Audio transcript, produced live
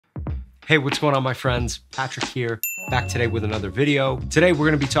Hey, what's going on, my friends? Patrick here, back today with another video. Today we're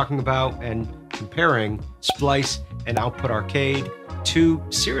going to be talking about and comparing Splice and Output Arcade, two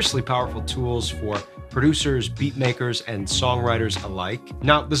seriously powerful tools for producers, beat makers, and songwriters alike.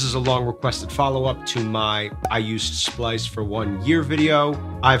 Now, this is a long requested follow-up to my I used Splice for 1 year video.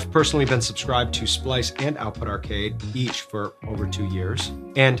 I've personally been subscribed to Splice and Output Arcade, each for over 2 years.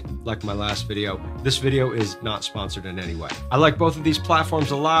 And like my last video, this video is not sponsored in any way. I like both of these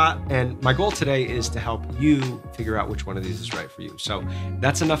platforms a lot, and my goal today is to help you figure out which one of these is right for you. So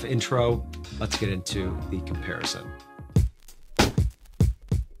that's enough intro. Let's get into the comparison.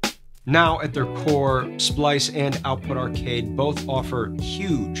 Now, at their core, Splice and Output Arcade both offer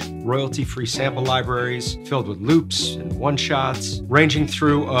huge royalty-free sample libraries filled with loops and one-shots, ranging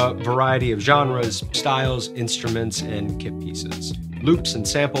through a variety of genres, styles, instruments, and kit pieces. Loops and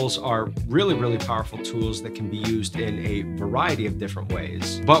samples are really powerful tools that can be used in a variety of different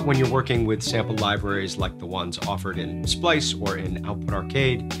ways. But when you're working with sample libraries like the ones offered in Splice or in Output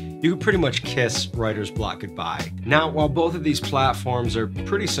Arcade, you can pretty much kiss writer's block goodbye. Now, while both of these platforms are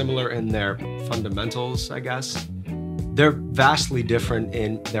pretty similar in their fundamentals, I guess, they're vastly different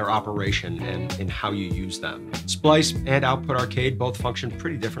in their operation and in how you use them. Splice and Output Arcade both function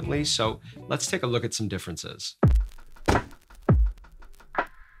pretty differently, so let's take a look at some differences.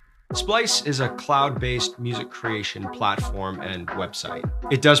 Splice is a cloud-based music creation platform and website.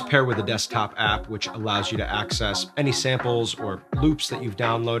 It does pair with a desktop app, which allows you to access any samples or loops that you've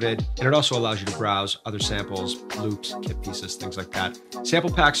downloaded, and it also allows you to browse other samples, loops, kit pieces, things like that.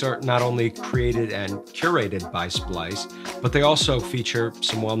 Sample packs are not only created and curated by Splice, but they also feature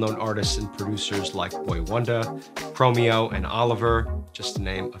some well-known artists and producers like Boy Wonder, Chromeo, and Oliver, just to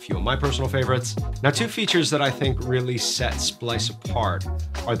name a few of my personal favorites. Now, two features that I think really set Splice apart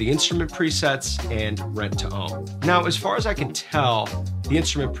are the instrument presets and rent to own. Now, as far as I can tell, the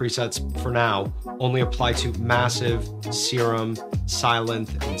instrument presets for now only apply to Massive, Serum,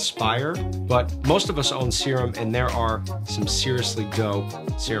 Sylenth, and Spire, but most of us own Serum, and there are some seriously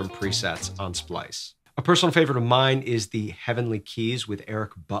dope Serum presets on Splice. A personal favorite of mine is the Heavenly Keys with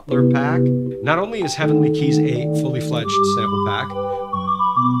Eric Butler pack. Not only is Heavenly Keys a fully fledged sample pack,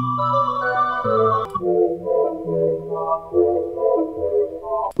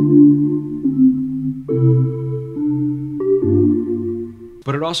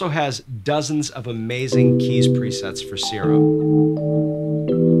 but it also has dozens of amazing keys presets for Serum.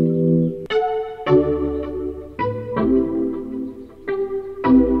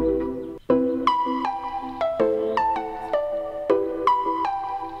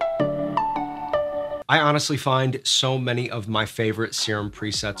 I honestly find so many of my favorite Serum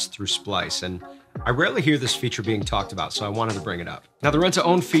presets through Splice, and I rarely hear this feature being talked about, so I wanted to bring it up. Now, the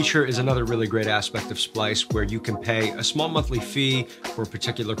rent-to-own feature is another really great aspect of Splice, where you can pay a small monthly fee for a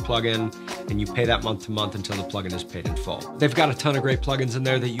particular plugin, and you pay that month to month until the plugin is paid in full. They've got a ton of great plugins in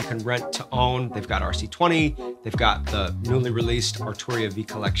there that you can rent to own. They've got RC20, they've got the newly released Arturia V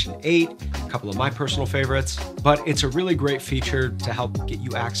Collection 8, a couple of my personal favorites, but it's a really great feature to help get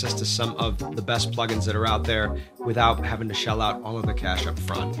you access to some of the best plugins that are out there without having to shell out all of the cash up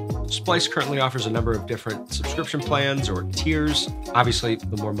front. Splice currently offers a number of different subscription plans or tiers. Obviously,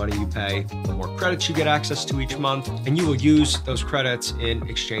 the more money you pay, the more credits you get access to each month, and you will use those credits in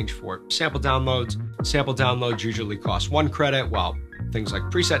exchange for sample downloads. Sample downloads usually cost 1 credit, while things like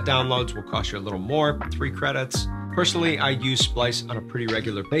preset downloads will cost you a little more, 3 credits. Personally, I use Splice on a pretty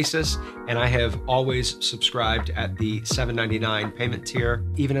regular basis, and I have always subscribed at the $7.99 payment tier.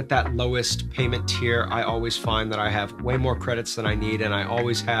 Even at that lowest payment tier, I always find that I have way more credits than I need, and I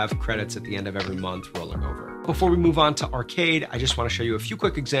always have credits at the end of every month rolling over. Before we move on to Arcade, I just want to show you a few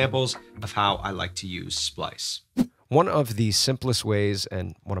quick examples of how I like to use Splice. One of the simplest ways,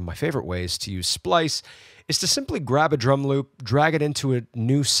 and one of my favorite ways to use Splice, is to simply grab a drum loop, drag it into a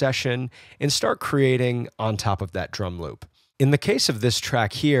new session, and start creating on top of that drum loop. In the case of this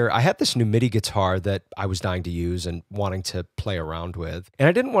track here, I had this new MIDI guitar that I was dying to use and wanting to play around with, and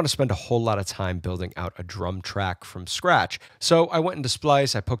I didn't want to spend a whole lot of time building out a drum track from scratch. So I went into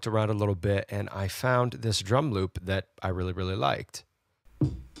Splice, I poked around a little bit, and I found this drum loop that I really liked.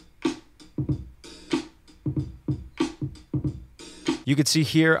 You can see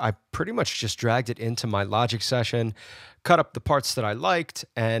here, I pretty much just dragged it into my Logic session, cut up the parts that I liked,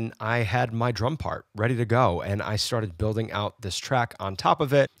 and I had my drum part ready to go, and I started building out this track on top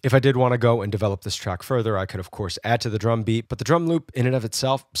of it. If I did want to go and develop this track further, I could of course add to the drum beat, but the drum loop in and of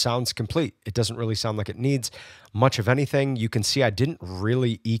itself sounds complete. It doesn't really sound like it needs much of anything. You can see I didn't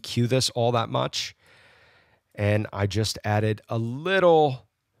really EQ this all that much, and I just added a little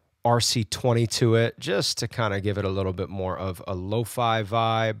RC20 to it just to kind of give it a little bit more of a lo-fi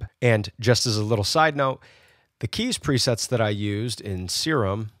vibe. And just as a little side note, the keys presets that I used in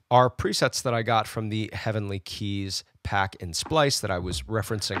Serum are presets that I got from the Heavenly Keys pack in Splice that I was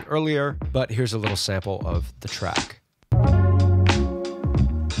referencing earlier, but here's a little sample of the track.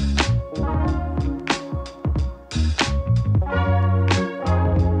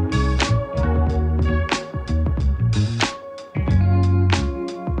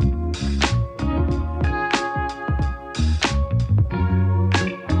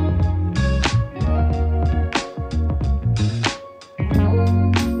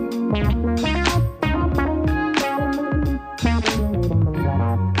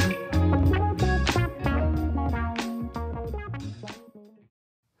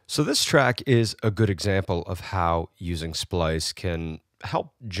 So this track is a good example of how using Splice can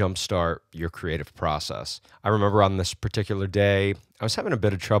help jumpstart your creative process. I remember on this particular day, I was having a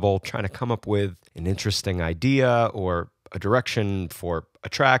bit of trouble trying to come up with an interesting idea or a direction for a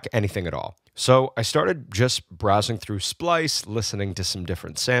track, anything at all. So I started just browsing through Splice, listening to some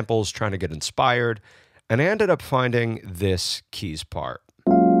different samples, trying to get inspired, and I ended up finding this keys part.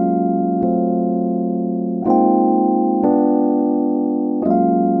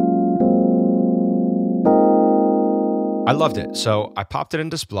 I loved it, so I popped it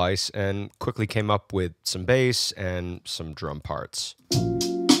into Splice and quickly came up with some bass and some drum parts.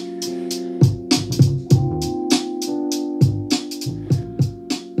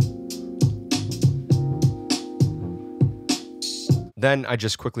 Then I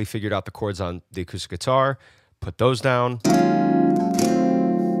just quickly figured out the chords on the acoustic guitar, put those down.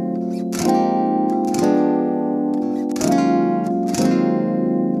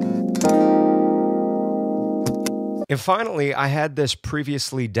 And finally, I had this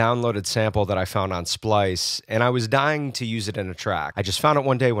previously downloaded sample that I found on Splice, and I was dying to use it in a track. I just found it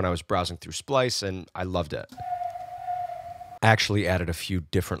one day when I was browsing through Splice, and I loved it. I actually added a few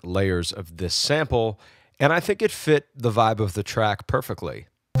different layers of this sample, and I think it fit the vibe of the track perfectly.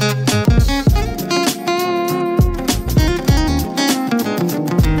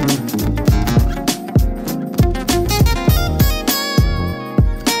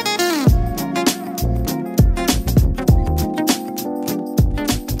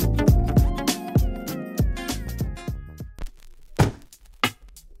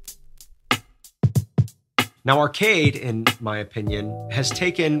 Now, Arcade, in my opinion, has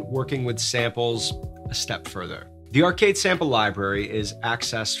taken working with samples a step further. The Arcade sample library is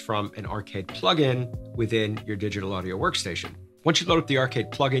accessed from an Arcade plugin within your digital audio workstation. Once you load up the Arcade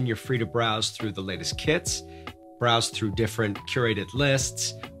plugin, you're free to browse through the latest kits, browse through different curated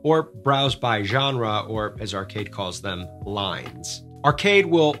lists, or browse by genre, or as Arcade calls them, lines. Arcade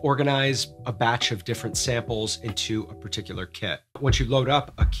will organize a batch of different samples into a particular kit. Once you load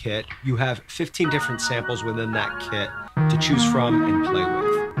up a kit, you have 15 different samples within that kit to choose from and play with.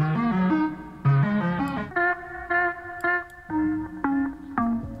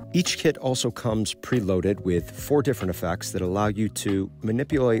 Each kit also comes preloaded with 4 different effects that allow you to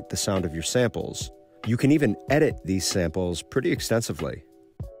manipulate the sound of your samples. You can even edit these samples pretty extensively.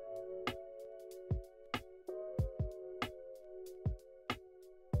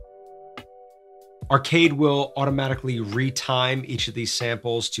 Arcade will automatically retime each of these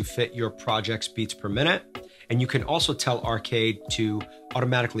samples to fit your project's beats per minute. And you can also tell Arcade to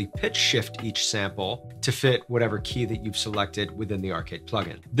automatically pitch shift each sample to fit whatever key that you've selected within the Arcade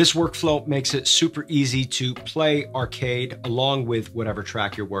plugin. This workflow makes it super easy to play Arcade along with whatever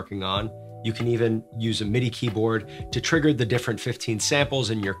track you're working on. You can even use a MIDI keyboard to trigger the different 15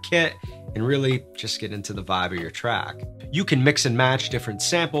 samples in your kit and really just get into the vibe of your track. You can mix and match different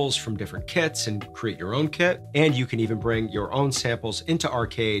samples from different kits and create your own kit, and you can even bring your own samples into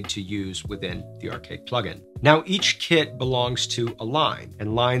Arcade to use within the Arcade plugin. Now, each kit belongs to a line,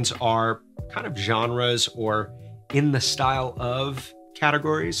 and lines are kind of genres or in the style of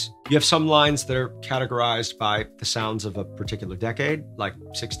categories. You have some lines that are categorized by the sounds of a particular decade, like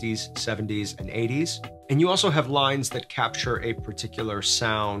 60s, 70s, and 80s. And you also have lines that capture a particular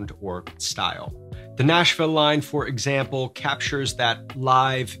sound or style. The Nashville line, for example, captures that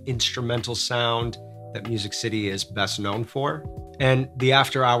live instrumental sound that Music City is best known for. And the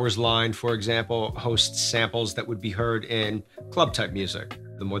After Hours line, for example, hosts samples that would be heard in club type music.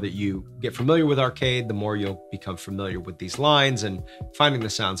 The more that you get familiar with Arcade, the more you'll become familiar with these lines and finding the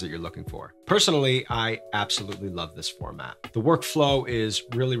sounds that you're looking for. Personally, I absolutely love this format. The workflow is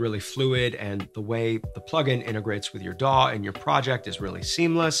really, really fluid, and the way the plugin integrates with your DAW and your project is really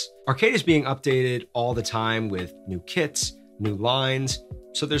seamless. Arcade is being updated all the time with new kits, new lines,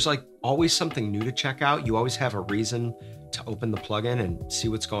 so there's like always something new to check out. You always have a reason to open the plugin and see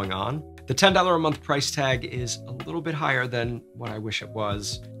what's going on. The $10 a month price tag is a little bit higher than what I wish it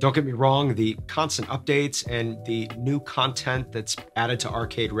was. Don't get me wrong, the constant updates and the new content that's added to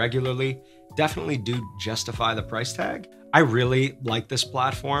Arcade regularly definitely do justify the price tag. I really like this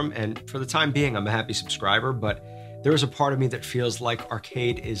platform, and for the time being, I'm a happy subscriber, but there is a part of me that feels like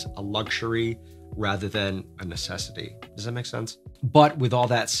Arcade is a luxury rather than a necessity. Does that make sense? But with all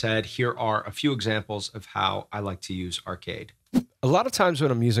that said, here are a few examples of how I like to use Arcade. A lot of times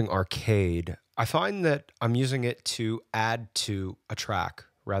when I'm using Arcade, I find that I'm using it to add to a track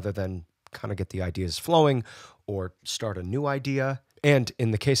rather than kind of get the ideas flowing or start a new idea. And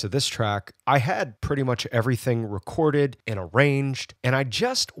in the case of this track, I had pretty much everything recorded and arranged, and I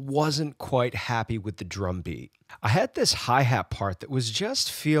just wasn't quite happy with the drum beat. I had this hi-hat part that was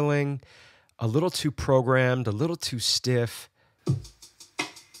just feeling a little too programmed, a little too stiff.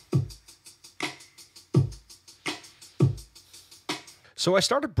 So I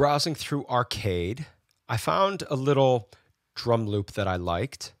started browsing through Arcade. I found a little drum loop that I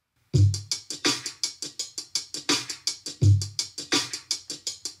liked.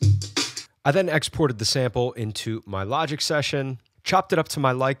 I then exported the sample into my Logic session, chopped it up to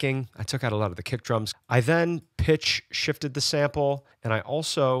my liking. I took out a lot of the kick drums. I then pitch shifted the sample, and I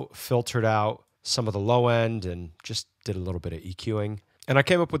also filtered out some of the low end and just did a little bit of EQing. And I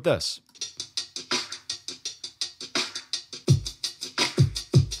came up with this.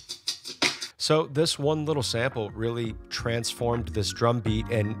 So this one little sample really transformed this drum beat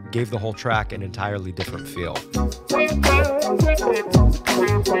and gave the whole track an entirely different feel.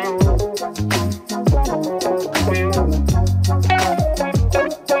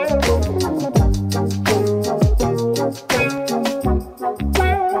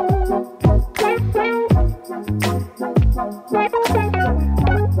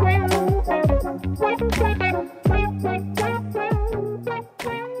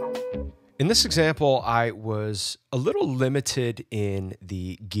 In this example, I was a little limited in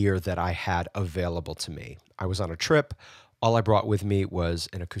the gear that I had available to me. I was on a trip. All I brought with me was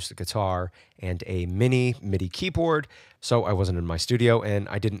an acoustic guitar and a mini MIDI keyboard, so I wasn't in my studio and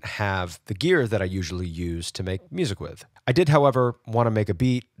I didn't have the gear that I usually use to make music with. I did, however, want to make a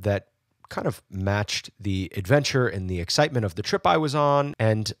beat that kind of matched the adventure and the excitement of the trip I was on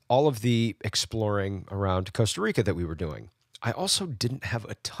and all of the exploring around Costa Rica that we were doing. I also didn't have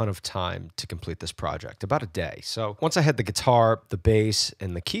a ton of time to complete this project, about a day. So once I had the guitar, the bass,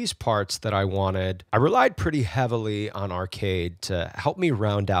 and the keys parts that I wanted, I relied pretty heavily on Arcade to help me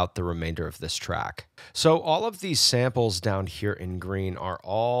round out the remainder of this track. So all of these samples down here in green are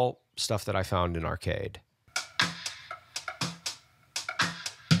all stuff that I found in Arcade.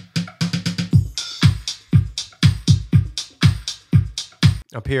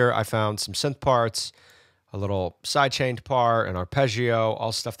 Up here, I found some synth parts, a little sidechained part, an arpeggio,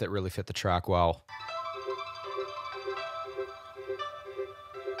 all stuff that really fit the track well.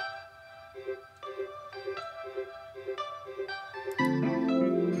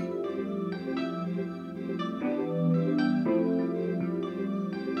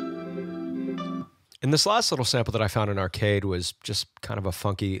 And this last little sample that I found in Arcade was just kind of a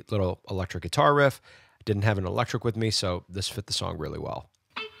funky little electric guitar riff. I didn't have an electric with me, so this fit the song really well.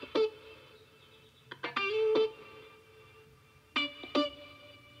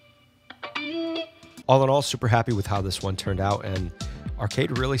 All in all, super happy with how this one turned out, and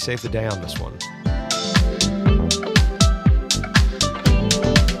Arcade really saved the day on this one.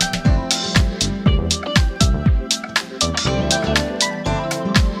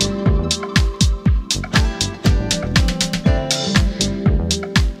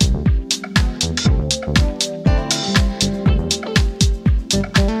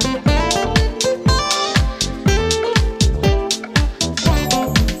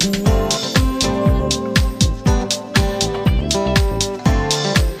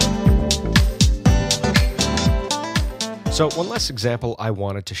 So one last example I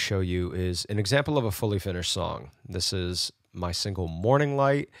wanted to show you is an example of a fully finished song. This is my single Morning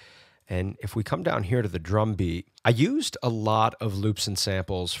Light, and if we come down here to the drum beat, I used a lot of loops and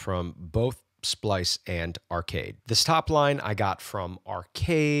samples from both Splice and Arcade. This top line I got from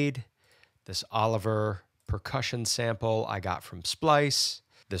Arcade, this Oliver percussion sample I got from Splice,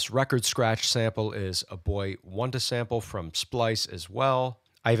 this record scratch sample is a Boy Wonder sample from Splice as well.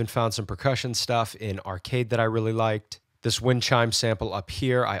 I even found some percussion stuff in Arcade that I really liked. This wind chime sample up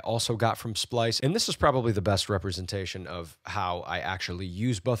here I also got from Splice, and this is probably the best representation of how I actually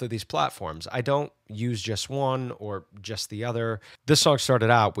use both of these platforms. I don't use just one or just the other. This song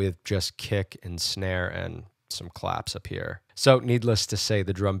started out with just kick and snare and some claps up here. So needless to say,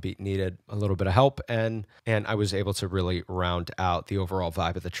 the drum beat needed a little bit of help, and I was able to really round out the overall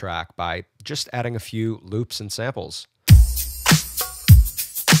vibe of the track by just adding a few loops and samples.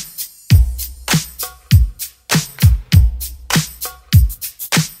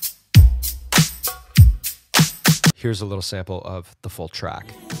 Here's a little sample of the full track.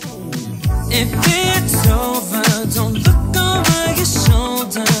 If it's over, don't look over your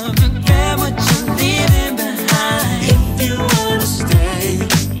shoulder. Prepare what you're leaving behind. If you wanna stay,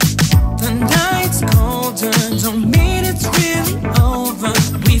 the night's colder. Don't mean it's really over.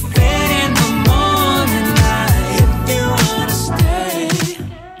 We fade in the morning light. If you wanna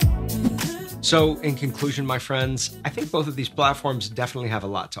stay. So in conclusion, my friends, I think both of these platforms definitely have a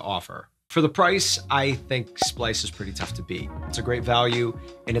lot to offer. For the price, I think Splice is pretty tough to beat. It's a great value,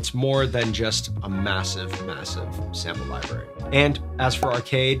 and it's more than just a massive, massive sample library. And as for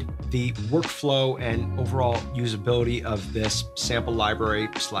Arcade, the workflow and overall usability of this sample library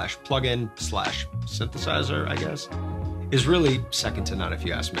slash plugin slash synthesizer, I guess, is really second to none if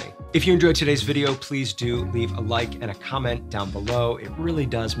you ask me. If you enjoyed today's video, please do leave a like and a comment down below. It really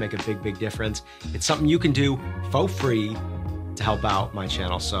does make a big, big difference. It's something you can do for free to help out my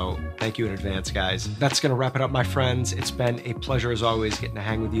channel. So thank you in advance, guys. That's gonna wrap it up, my friends. It's been a pleasure as always getting to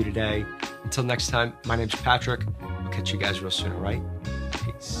hang with you today. Until next time, my name's Patrick. I'll catch you guys real soon, all right?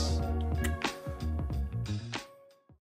 Peace.